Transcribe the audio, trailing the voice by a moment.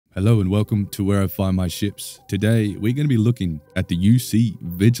Hello and welcome to Where I Find My Ships. Today we're going to be looking at the UC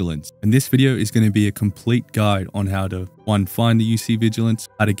Vigilance, and this video is going to be a complete guide on how to find the UC Vigilance,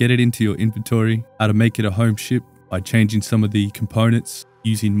 how to get it into your inventory, how to make it a home ship by changing some of the components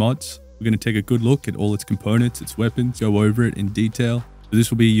using mods. We're going to take a good look at all its components, its weapons, go over it in detail. So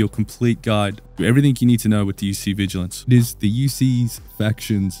this will be your complete guide to everything you need to know with the UC Vigilance. It is the UC's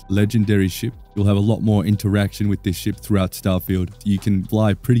faction's legendary ship. You'll have a lot more interaction with this ship throughout Starfield. You can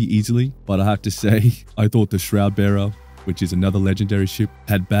fly pretty easily, but I have to say, I thought the Shroud Bearer, which is another legendary ship,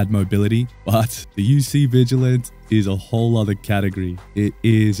 had bad mobility, but the UC Vigilance is a whole other category. It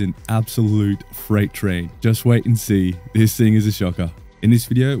is an absolute freight train. Just wait and see. This thing is a shocker. In this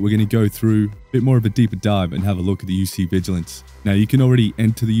video, we're going to go through a bit more of a deeper dive and have a look at the UC Vigilance. Now, you can already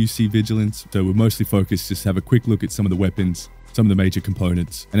enter the UC Vigilance, so we're mostly focused just have a quick look at some of the weapons, some of the major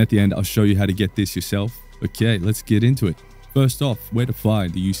components, and at the end, I'll show you how to get this yourself. Okay, let's get into it. First off, where to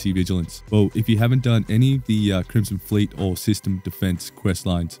find the UC Vigilance? Well, if you haven't done any of the Crimson Fleet or System Defense quest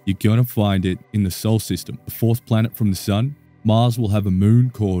lines, you're going to find it in the Sol system, the fourth planet from the sun. Mars will have a moon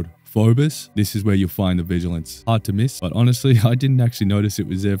called Phobos. This is where you'll find the Vigilance. Hard to miss, but honestly, I didn't actually notice it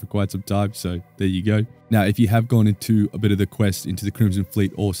was there for quite some time, so there you go. Now, if you have gone into a bit of the quest into the Crimson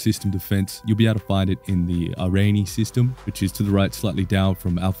Fleet or System Defense, you'll be able to find it in the Arani system, which is to the right slightly down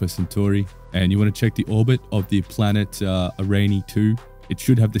from Alpha Centauri. And you want to check the orbit of the planet Arani 2. It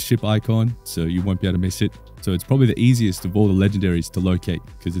should have the ship icon, so you won't be able to miss it. So it's probably the easiest of all the legendaries to locate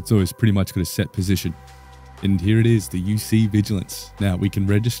because it's always pretty much got a set position. And here it is, the UC Vigilance. Now, we can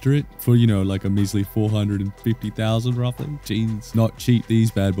register it for, like a measly 450,000 roughly. Jeez, not cheap,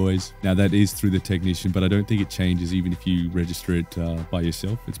 these bad boys. Now, that is through the technician, but I don't think it changes even if you register it by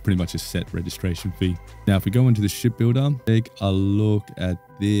yourself. It's pretty much a set registration fee. Now, if we go into the shipbuilder, take a look at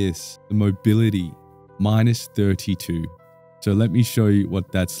this. The mobility, -32. So let me show you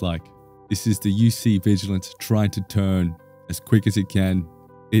what that's like. This is the UC Vigilance trying to turn as quick as it can.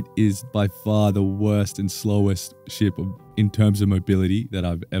 It is by far the worst and slowest ship in terms of mobility that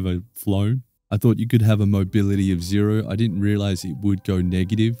I've ever flown. I thought you could have a mobility of 0. I didn't realize it would go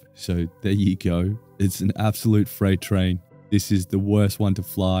negative. So there you go. It's an absolute freight train. This is the worst one to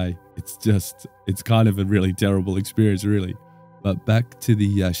fly. It's kind of a really terrible experience, really. But back to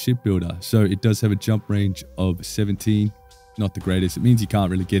the shipbuilder. So it does have a jump range of 17. Not the greatest. It means you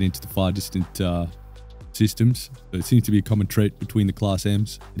can't really get into the far distant systems, so it seems to be a common trait between the Class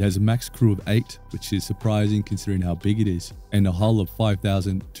M's. It has a max crew of 8, which is surprising considering how big it is, and a hull of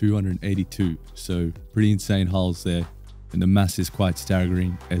 5,282, so pretty insane hulls there, and the mass is quite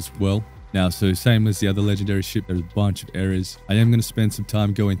staggering as well. Now, so same as the other legendary ship, there's a bunch of errors. I am going to spend some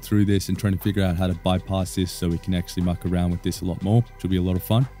time going through this and trying to figure out how to bypass this so we can actually muck around with this a lot more, which will be a lot of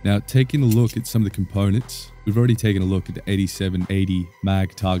fun. Now, taking a look at some of the components, we've already taken a look at the 8780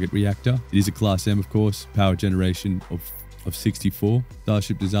 mag target reactor. It is a Class M, of course, power generation of 64,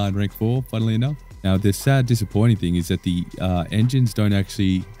 Starship design rank 4, funnily enough. Now, the sad, disappointing thing is that the engines don't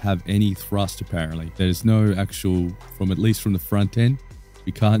actually have any thrust, apparently. There's no actual, at least from the front end,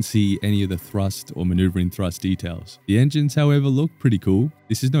 we can't see any of the thrust or maneuvering thrust details. The engines, however, look pretty cool.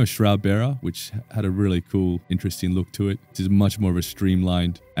 This is no Shroud Bearer, which had a really cool, interesting look to it. This is much more of a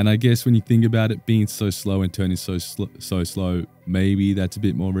streamlined. And I guess when you think about it being so slow and turning so slow, maybe that's a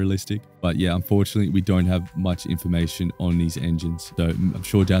bit more realistic. But yeah, unfortunately, we don't have much information on these engines. So I'm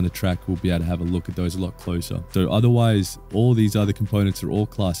sure down the track, we'll be able to have a look at those a lot closer. So otherwise, all these other components are all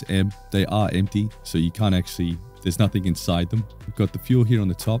Class M. They are empty, so you can't actually... There's nothing inside them. We've got the fuel here on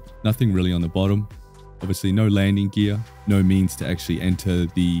the top, nothing really on the bottom. Obviously, no landing gear, no means to actually enter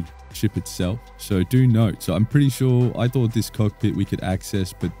the ship itself. So do note, so I'm pretty sure, I thought this cockpit we could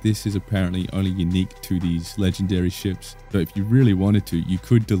access, but this is apparently only unique to these legendary ships. So if you really wanted to, you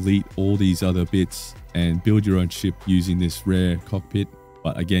could delete all these other bits and build your own ship using this rare cockpit.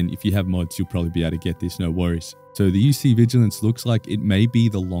 But again, if you have mods, you'll probably be able to get this, no worries. So the UC Vigilance looks like it may be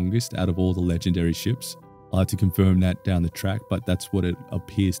the longest out of all the legendary ships. I'll have to confirm that down the track, but that's what it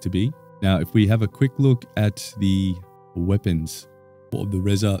appears to be. Now, if we have a quick look at the weapons of the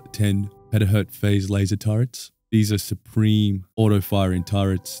Reza 10 petahertz phase laser turrets, these are supreme auto-firing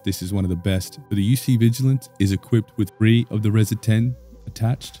turrets. This is one of the best. So the UC Vigilance is equipped with 3 of the Reza 10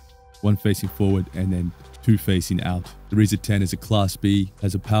 attached, 1 facing forward and then 2 facing out. The Reza 10 is a Class B,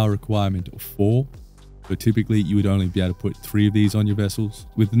 has a power requirement of 4. So typically you would only be able to put 3 of these on your vessels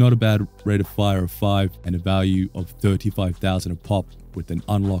with not a bad rate of fire of 5 and a value of 35,000 a pop with an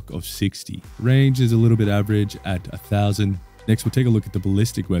unlock of 60. Range is a little bit average at 1,000. Next, we'll take a look at the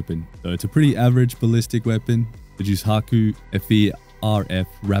ballistic weapon. So it's a pretty average ballistic weapon. The Haku FE RF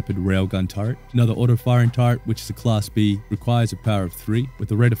Rapid Railgun Turret. Another auto-firing turret, which is a Class B, requires a power of 3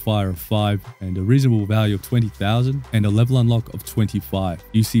 with a rate of fire of 5 and a reasonable value of 20,000 and a level unlock of 25.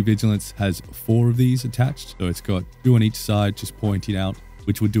 UC Vigilance has 4 of these attached, so it's got 2 on each side, just pointing out,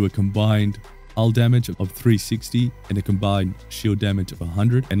 which would do a combined hull damage of 360 and a combined shield damage of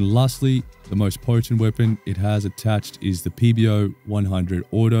 100. And lastly, the most potent weapon it has attached is the PBO 100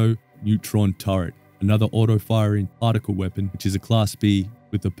 Auto Neutron Turret, another auto-firing particle weapon, which is a Class B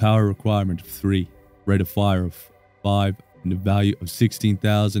with a power requirement of 3, rate of fire of 5, and a value of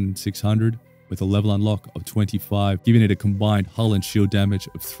 16,600 with a level unlock of 25, giving it a combined hull and shield damage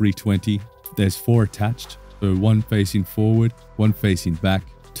of 320. There's 4 attached, so 1 facing forward, 1 facing back,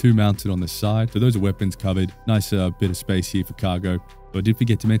 2 mounted on the side. So those are weapons covered. Nice bit of space here for cargo. But I did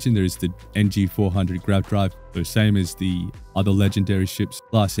forget to mention there is the NG400 Grav drive, so same as the other legendary ships,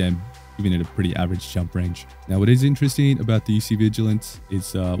 Class M, giving it a pretty average jump range. Now, what is interesting about the UC Vigilance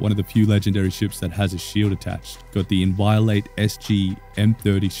is one of the few legendary ships that has a shield attached. Got the Inviolate SG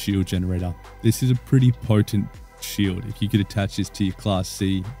M30 shield generator. This is a pretty potent shield. If you could attach this to your Class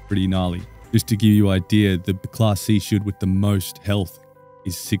C, pretty gnarly. Just to give you an idea, the Class C shield with the most health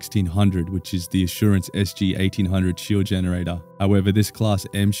is 1600, which is the Assurance SG 1800 shield generator. However, this Class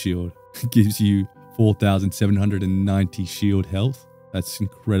M shield gives you 4,790 shield health. That's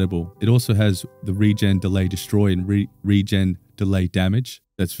incredible. It also has the regen delay destroy and regen delay damage.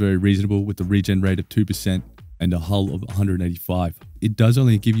 That's very reasonable with the regen rate of 2% and a hull of 185. It does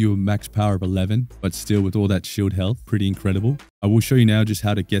only give you a max power of 11, but still with all that shield health, pretty incredible. I will show you now just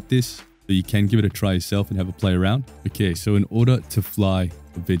how to get this, so you can give it a try yourself and have a play around. Okay, so in order to fly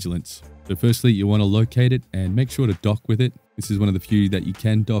the Vigilance, so firstly you want to locate it and make sure to dock with it. This is one of the few that you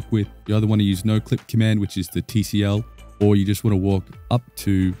can dock with. You either want to use no clip command, which is the TCL, or you just want to walk up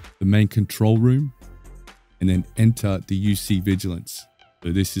to the main control room and then enter the UC Vigilance.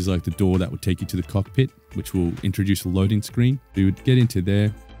 So this is like the door that would take you to the cockpit, which will introduce a loading screen. So you would get into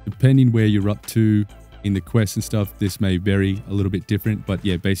there. Depending where you're up to in the quest and stuff, this may vary a little bit different, but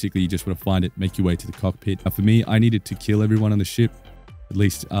yeah, basically you just want to find it, make your way to the cockpit. Now for me, I needed to kill everyone on the ship, at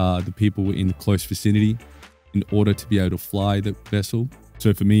least the people in the close vicinity, in order to be able to fly the vessel.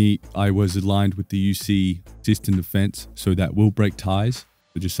 So for me, I was aligned with the UC System Defense, so that will break ties,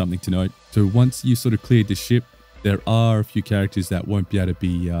 so just something to note. So once you sort of cleared the ship, there are a few characters that won't be able to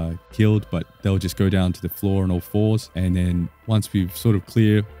be killed, but they'll just go down to the floor on all fours. And then once we've sort of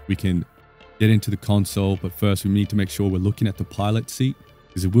clear, we can get into the console. But first we need to make sure we're looking at the pilot seat,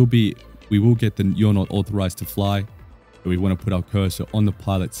 because we will get the "you're not authorized to fly." So we want to put our cursor on the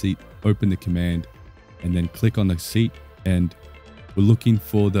pilot seat, open the command, and then click on the seat. And we're looking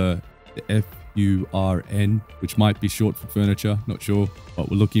for the FURN, which might be short for furniture, not sure,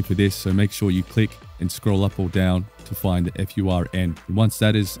 but we're looking for this. So make sure you click and scroll up or down to find the FURN. And once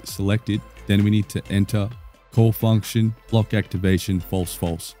that is selected, then we need to enter CallFunction block activation false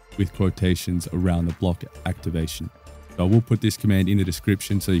false with quotations around the block activation. So I will put this command in the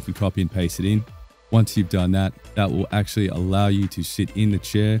description so you can copy and paste it in. Once you've done that, that will actually allow you to sit in the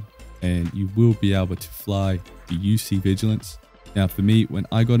chair and you will be able to fly the UC Vigilance. Now for me, when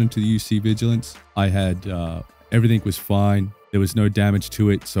I got into the UC Vigilance, I had everything was fine. There was no damage to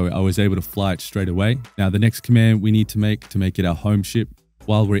it, so I was able to fly it straight away. Now the next command we need to make it our home ship.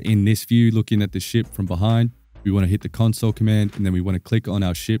 While we're in this view looking at the ship from behind, we want to hit the console command and then we want to click on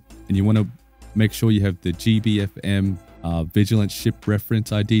our ship, and you want to make sure you have the GBFM Vigilance ship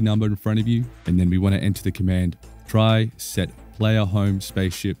reference ID number in front of you, and then we want to enter the command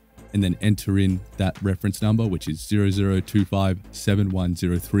TrySetPlayerHomeSpaceShip and then enter in that reference number, which is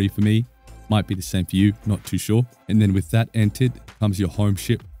 00257103 for me. Might be the same for you, not too sure. And then with that entered comes your home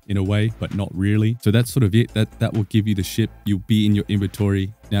ship in a way, but not really. So that's sort of it. That will give you the ship. You'll be in your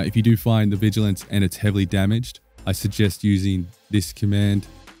inventory. Now, if you do find the Vigilance and it's heavily damaged, I suggest using this command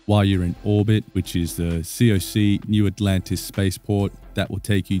while you're in orbit, which is the COC New Atlantis spaceport. That will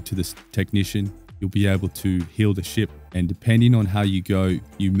take you to the technician. You'll be able to heal the ship, and depending on how you go,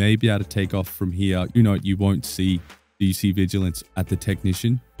 you may be able to take off from here. You won't see the UC Vigilance at the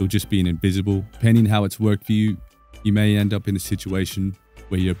technician. It'll just be an invisible. Depending how it's worked for you, you may end up in a situation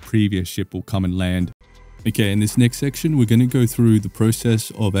where your previous ship will come and land. Okay, in this next section, we're going to go through the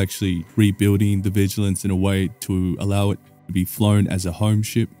process of actually rebuilding the Vigilance in a way to allow it to be flown as a home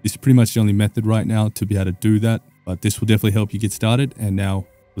ship. This is pretty much the only method right now to be able to do that, but this will definitely help you get started. And now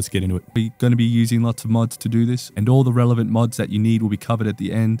let's get into it. We're going to be using lots of mods to do this, and all the relevant mods that you need will be covered at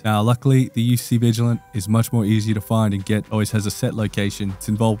the end. Now, luckily, the UC Vigilant is much more easy to find and get. Always has a set location. It's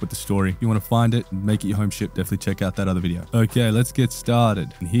involved with the story. If you want to find it and make it your home ship, definitely check out that other video. Okay, let's get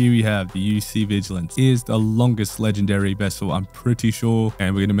started. And here we have the UC Vigilance. It is the longest legendary vessel, I'm pretty sure,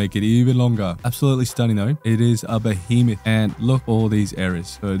 and we're going to make it even longer. Absolutely stunning though. It is a behemoth, and look, all these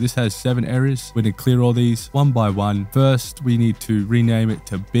areas. So this has 7 areas. We're going to clear all these one by one. First, we need to rename it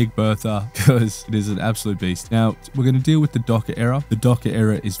to Big Bertha because it is an absolute beast. Now, we're going to deal with the Docker error. The Docker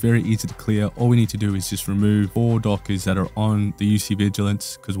error is very easy to clear. All we need to do is just remove 4 Dockers that are on the UC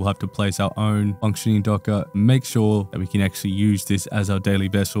Vigilance, because we'll have to place our own functioning Docker. Make sure that we can actually use this as our daily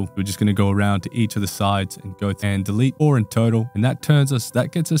vessel. We're just going to go around to each of the sides and go and delete 4 in total. And that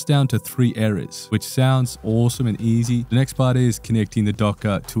gets us down to 3 areas, which sounds awesome and easy. The next part is connecting the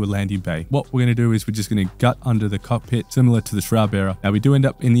Docker to a landing bay. What we're going to do is we're just going to gut under the cockpit, similar to the shroud bearer. Now, we do end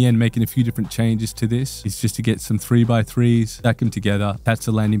up in the end making a few different changes to this. It's just to get some 3x3s, stack them together, attach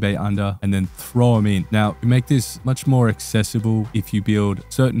the landing bay under, and then throw them in. Now, we make this much more accessible if you build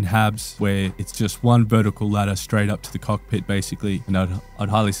certain habs where it's just one vertical ladder straight up to the cockpit, basically. And I'd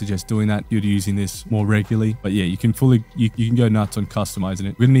highly suggest doing that. You're using this more regularly. But yeah, you can go nuts on customizing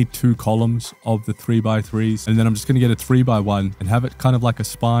it. We're gonna need 2 columns of the 3x3s, and then I'm just gonna get a 3x1 and have it kind of like a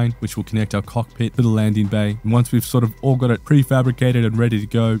spine, which will connect our cockpit to the landing bay. And once we've sort of all got it prefabricated and ready to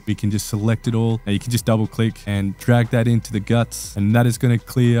go, we can just select it all. Now you can just double click and drag that into the guts, and that is going to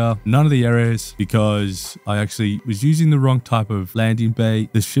clear none of the areas because I actually was using the wrong type of landing bay.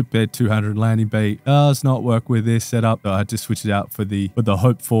 The Shipbed 200 landing bay does not work with this setup, so I had to switch it out for the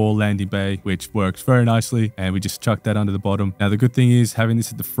hoped for landing bay, which works very nicely, and we just chuck that under the bottom. Now the good thing is having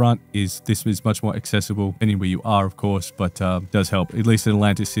this at the front is this is much more accessible anywhere you are, of course, but does help. At least in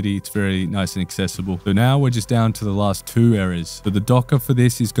Atlantis City, it's very nice and accessible. So now we're just down to the last 2 areas. So the Docker for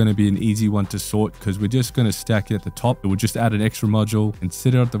this is going to be an easy one to sort because we're just going to stack it at the top. We'll just add an extra module and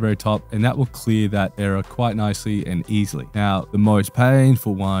sit it at the very top, and that will clear that error quite nicely and easily. Now, the most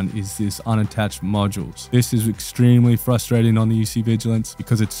painful one is this unattached modules. This is extremely frustrating on the UC Vigilance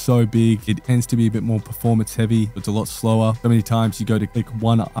because it's so big. It tends to be a bit more performance heavy. It's a lot slower. So many times you go to click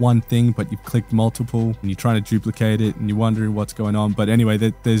one thing, but you've clicked multiple and you're trying to duplicate it and you're wondering what's going on. But anyway,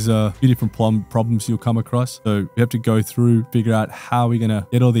 there's a few different problems you'll come across. So we have to go through, figure out how we're going to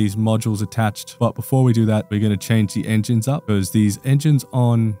get all these modules attached. But before we do that, we're going to change the engines up because these engines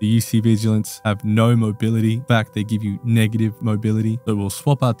on the UC Vigilance have no mobility. In fact, they give you negative mobility. So we'll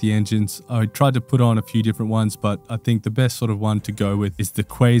swap out the engines. I tried to put on a few different ones, but I think the best sort of one to go with is the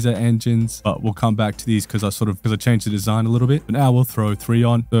Quasar engines. But we'll come back to these because I changed the design a little bit. But now we'll throw 3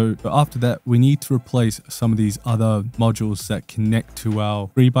 on. So after that, we need to replace some of these other modules that connect to our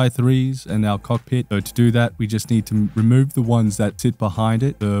 3x3s and our cockpit. So to do that, we just need to remove the ones that sit behind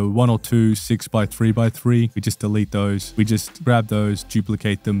it. The 1 or 2 6x3x3, we just delete those. We just grab those,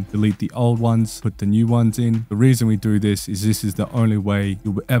 duplicate them, delete the old ones, put the new ones in. The reason we do this is the only way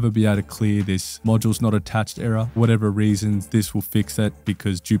you'll ever be able to clear this modules not attached error. For whatever reasons, this will fix that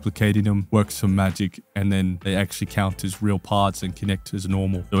because duplicating them works some magic, and then they actually count as real parts and connect as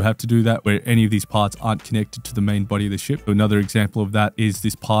normal. So we have to do that where any of these parts aren't connected to the main body of the ship. So another example of that is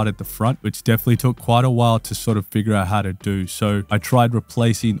this part at the front, which definitely took quite a while to sort of figure out how to do. So I tried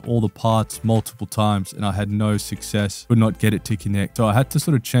replacing all the parts multiple times and I had no success, could not get it to connect. So I had to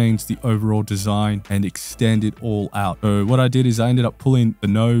sort of change the overall design and extend it all out. So what I did is I ended up pulling the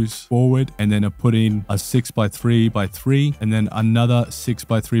nose forward, and then I put in a 6x3x3 and then another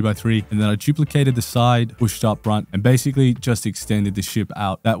 6x3x3, and then I duplicated the side, pushed up front, and basically just extended the ship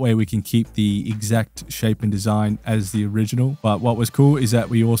out. That way we can keep the exact shape and design as the original. But what was cool is that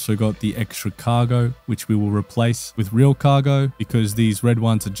we also got the extra cargo, which we will replace with real cargo because these red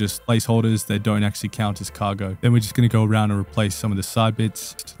ones are just placeholders. They don't actually count as cargo. Then we're just going to go around and replace some of the side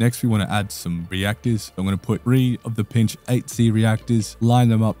bits. Next, we want to add some reactors. I'm going to put 3 of the pinch 8C reactors, line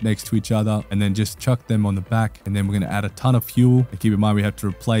them up next to each other, and then just chuck them on the back. And then we're going to add a ton of fuel. And keep in mind, we have to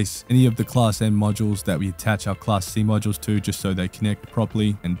replace any of the Class M modules that we attach our Class C modules to, just so they connect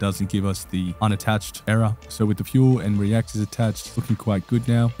properly and doesn't give us the unattached error. So with the fuel and reactors attached, it's looking quite good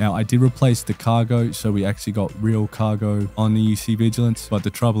now. Now, I did replace the cargo, so we actually got real cargo on the UC Vigilance. But the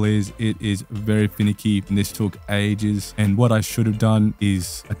trouble is, it is very finicky, and this took ages. And what I should have done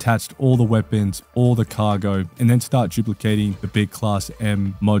is attached all the weapons, all the cargo, and then start duplicating the big Class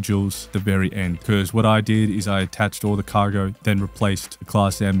M modules at the very end. Because what I did is I attached all the cargo, then replaced the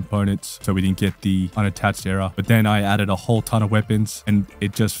Class M components so we didn't get the unattached error. But then I added a whole ton of weapons, and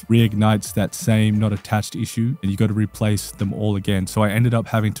it just reignites that same not attached issue, and you got to replace them all again. So I ended up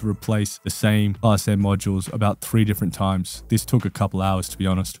having to replace the same Class M modules about 3 different times. This took took a couple hours, to be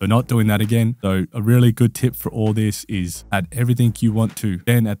honest. So not doing that again. So a really good tip for all this is add everything you want to.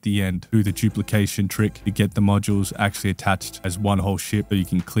 Then at the end, do the duplication trick to get the modules actually attached as one whole ship so you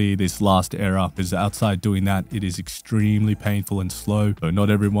can clear this last error, because outside doing that, it is extremely painful and slow. So not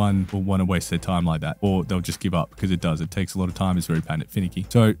everyone will want to waste their time like that, or they'll just give up, because it does. It takes a lot of time. It's very finicky.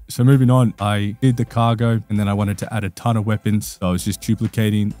 So moving on, I did the cargo, and then I wanted to add a ton of weapons. So I was just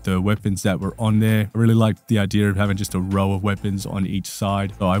duplicating the weapons that were on there. I really liked the idea of having just a row of weapons on each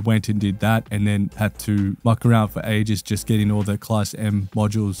side. So I went and did that, and then had to muck around for ages just getting all the class M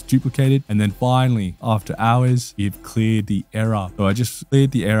modules duplicated. And then finally, after hours, you've cleared the error. So I just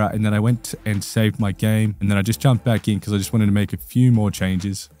cleared the error, and then I went and saved my game, and then I just jumped back in because I just wanted to make a few more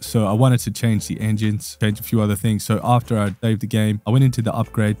changes. So I wanted to change the engines, change a few other things. So after I saved the game, I went into the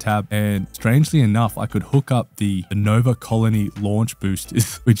upgrade tab, and strangely enough, I could hook up the Nova Colony launch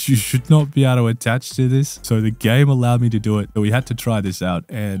boosters, which you should not be able to attach to this. So the game allowed me to do it. So we had to try this out,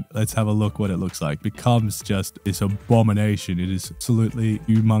 and let's have a look what it looks like. It becomes just this abomination. It is absolutely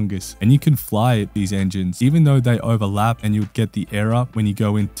humongous, and you can fly it, these engines, even though they overlap and you'd get the error when you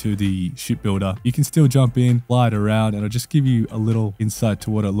go into the shipbuilder. You can still jump in, fly it around, and I'll just give you a little insight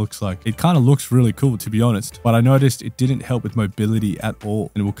to what it looks like. It kind of looks really cool, to be honest, but I noticed it didn't help with mobility at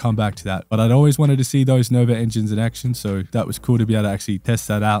all, and we'll come back to that. But I'd always wanted to see those Nova engines in action, so that was cool to be able to actually test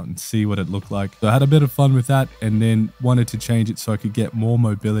that out and see what it looked like. So I had a bit of fun with that, and then wanted to change it so I could get more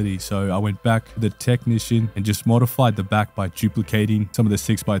mobility. So I went back to the technician and just modified the back by duplicating some of the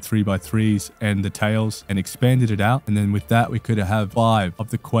 6x3x3s and the tails and expanded it out. And then with that, we could have 5 of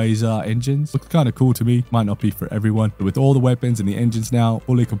the Quasar engines. Looks kind of cool to me. Might not be for everyone, but with all the weapons and the engines now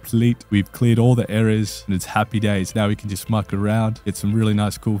fully complete, we've cleared all the errors, and it's happy days. Now we can just muck around, get some really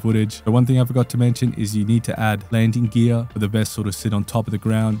nice cool footage. The one thing I forgot to mention is you need to add landing gear for the vessel to sit on top of the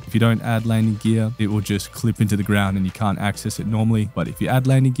ground. If you don't add landing gear, it will just clip into the ground and you can't access it normally. But if you add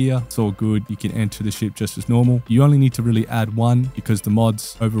landing gear, it's all good. You can enter the ship just as normal. You only need to really add 1 because the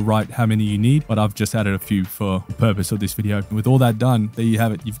mods overwrite how many you need, but I've just added a few for the purpose of this video. And with all that done, there you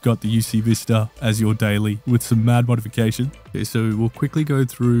have it. You've got the UC Vista as your daily with some mad modification. Okay, so we'll quickly go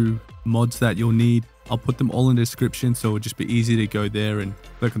through mods that you'll need. I'll put them all in the description, so it'll just be easy to go there and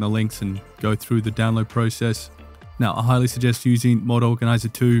click on the links and go through the download process. Now, I highly suggest using Mod Organizer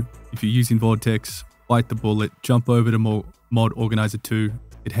 2. If you're using Vortex, bite the bullet, jump over to Mod Organizer 2.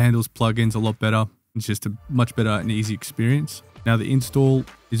 It handles plugins a lot better. It's just a much better and easy experience. Now, the install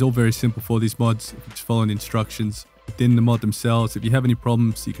is all very simple for these mods. If you're just following instructions within the mod themselves. If you have any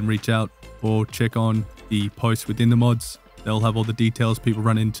problems, you can reach out or check on the posts within the mods. They'll have all the details. People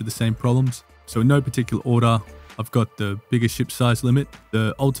run into the same problems. So in no particular order, I've got the biggest ship size limit,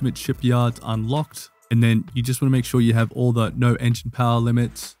 the ultimate shipyards unlocked, and then you just want to make sure you have all the no engine power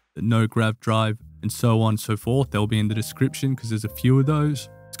limits, the no grav drive, and so on and so forth. They'll be in the description because there's a few of those.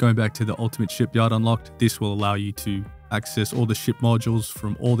 It's going back to the ultimate shipyard unlocked. This will allow you to access all the ship modules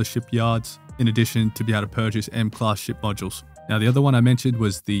from all the shipyards, in addition to be able to purchase M-class ship modules. Now, the other one I mentioned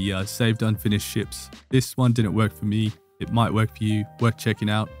was the Saved Unfinished Ships. This one didn't work for me. It might work for you, worth checking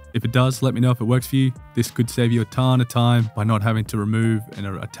out. If it does, let me know if it works for you. This could save you a ton of time by not having to remove and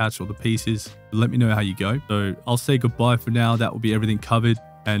attach all the pieces. But let me know how you go. So I'll say goodbye for now. That will be everything covered.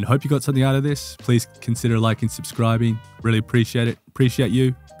 And hope you got something out of this. Please consider liking, subscribing. Really appreciate it. Appreciate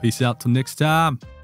you. Peace out till next time.